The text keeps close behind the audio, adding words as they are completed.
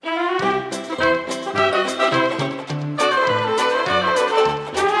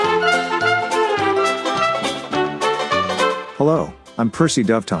I'm Percy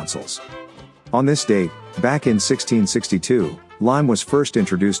Dovetonsils. On this date, back in 1662, lime was first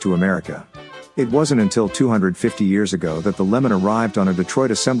introduced to America. It wasn't until 250 years ago that the lemon arrived on a Detroit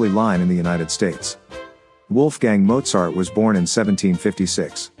assembly line in the United States. Wolfgang Mozart was born in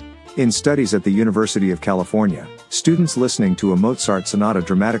 1756. In studies at the University of California, students listening to a Mozart sonata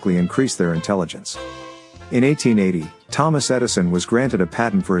dramatically increased their intelligence. In 1880, Thomas Edison was granted a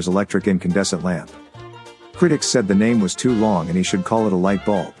patent for his electric incandescent lamp. Critics said the name was too long and he should call it a light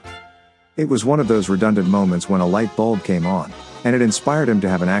bulb. It was one of those redundant moments when a light bulb came on, and it inspired him to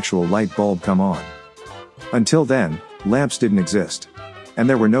have an actual light bulb come on. Until then, lamps didn't exist. And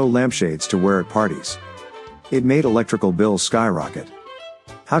there were no lampshades to wear at parties. It made electrical bills skyrocket.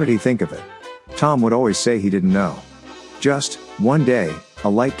 How did he think of it? Tom would always say he didn't know. Just, one day, a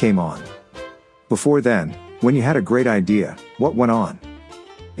light came on. Before then, when you had a great idea, what went on?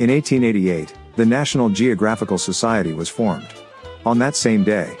 In 1888, the National Geographical Society was formed. On that same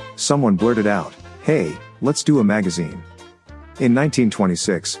day, someone blurted out, "Hey, let's do a magazine." In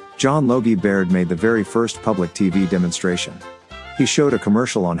 1926, John Logie Baird made the very first public TV demonstration. He showed a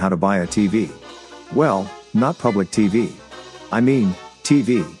commercial on how to buy a TV. Well, not public TV. I mean,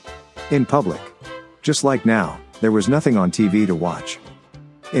 TV. In public. Just like now, there was nothing on TV to watch.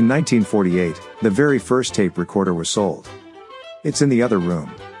 In 1948, the very first tape recorder was sold. It's in the other room.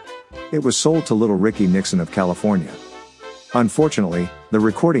 It was sold to little Ricky Nixon of California. Unfortunately, the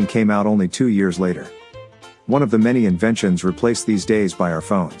recording came out only 2 years later. One of the many inventions replaced these days by our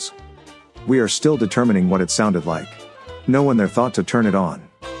phones. We are still determining what it sounded like. No one there thought to turn it on.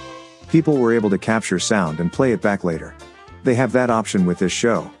 People were able to capture sound and play it back later. They have that option with this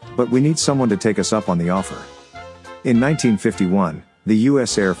show, but we need someone to take us up on the offer. In 1951, the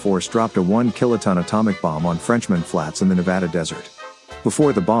U.S. Air Force dropped a 1-kiloton atomic bomb on Frenchman Flats in the Nevada desert.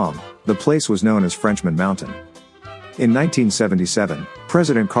 Before the bomb, the place was known as Frenchman Mountain. In 1977,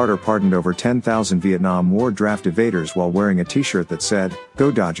 President Carter pardoned over 10,000 Vietnam War draft evaders while wearing a t-shirt that said,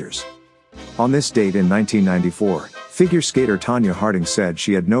 "Go Dodgers." On this date in 1994, figure skater Tonya Harding said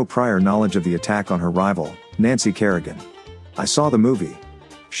she had no prior knowledge of the attack on her rival, Nancy Kerrigan. "I saw the movie."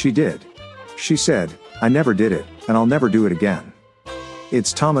 She did. She said, "I never did it, and I'll never do it again."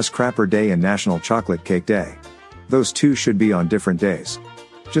 It's Thomas Crapper Day and National Chocolate Cake Day. Those two should be on different days.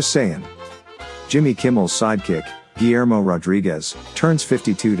 Just saying. Jimmy Kimmel's sidekick, Guillermo Rodriguez, turns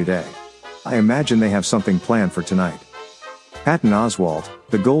 52 today. I imagine they have something planned for tonight. Patton Oswalt,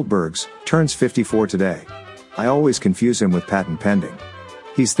 the Goldbergs, turns 54 today. I always confuse him with Patton Pending.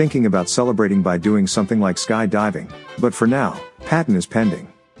 He's thinking about celebrating by doing something like skydiving, but for now, Patton is pending.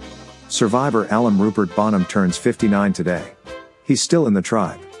 Survivor alum Rupert Bonham turns 59 today. He's still in the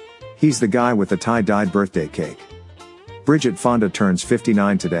tribe. He's the guy with the tie-dyed birthday cake. Bridget Fonda turns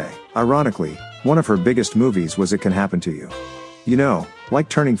 59 today. Ironically, one of her biggest movies was It Can Happen to You. You know, like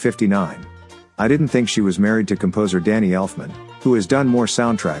turning 59. I didn't think she was married to composer Danny Elfman, who has done more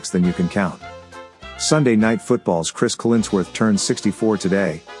soundtracks than you can count. Sunday Night Football's Chris Collinsworth turns 64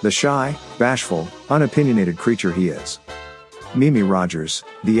 today, the shy, bashful, unopinionated creature he is. Mimi Rogers,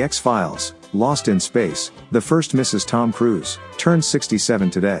 The X-Files, Lost in Space, the first Mrs. Tom Cruise, turns 67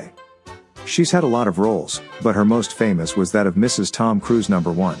 today. She's had a lot of roles, but her most famous was that of Mrs. Tom Cruise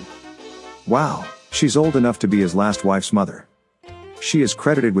 #1. Wow, she's old enough to be his last wife's mother. She is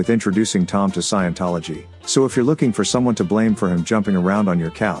credited with introducing Tom to Scientology, so if you're looking for someone to blame for him jumping around on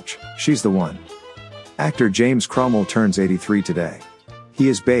your couch, she's the one. Actor James Cromwell turns 83 today. He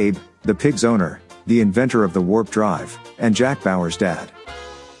is Babe, the Pig's owner, the inventor of the warp drive, and Jack Bauer's dad.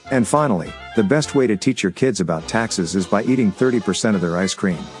 And finally, the best way to teach your kids about taxes is by eating 30% of their ice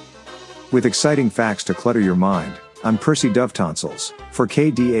cream. With exciting facts to clutter your mind, I'm Percy Dovetonsils, for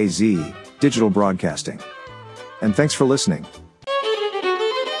KDAZ, Digital Broadcasting. And thanks for listening.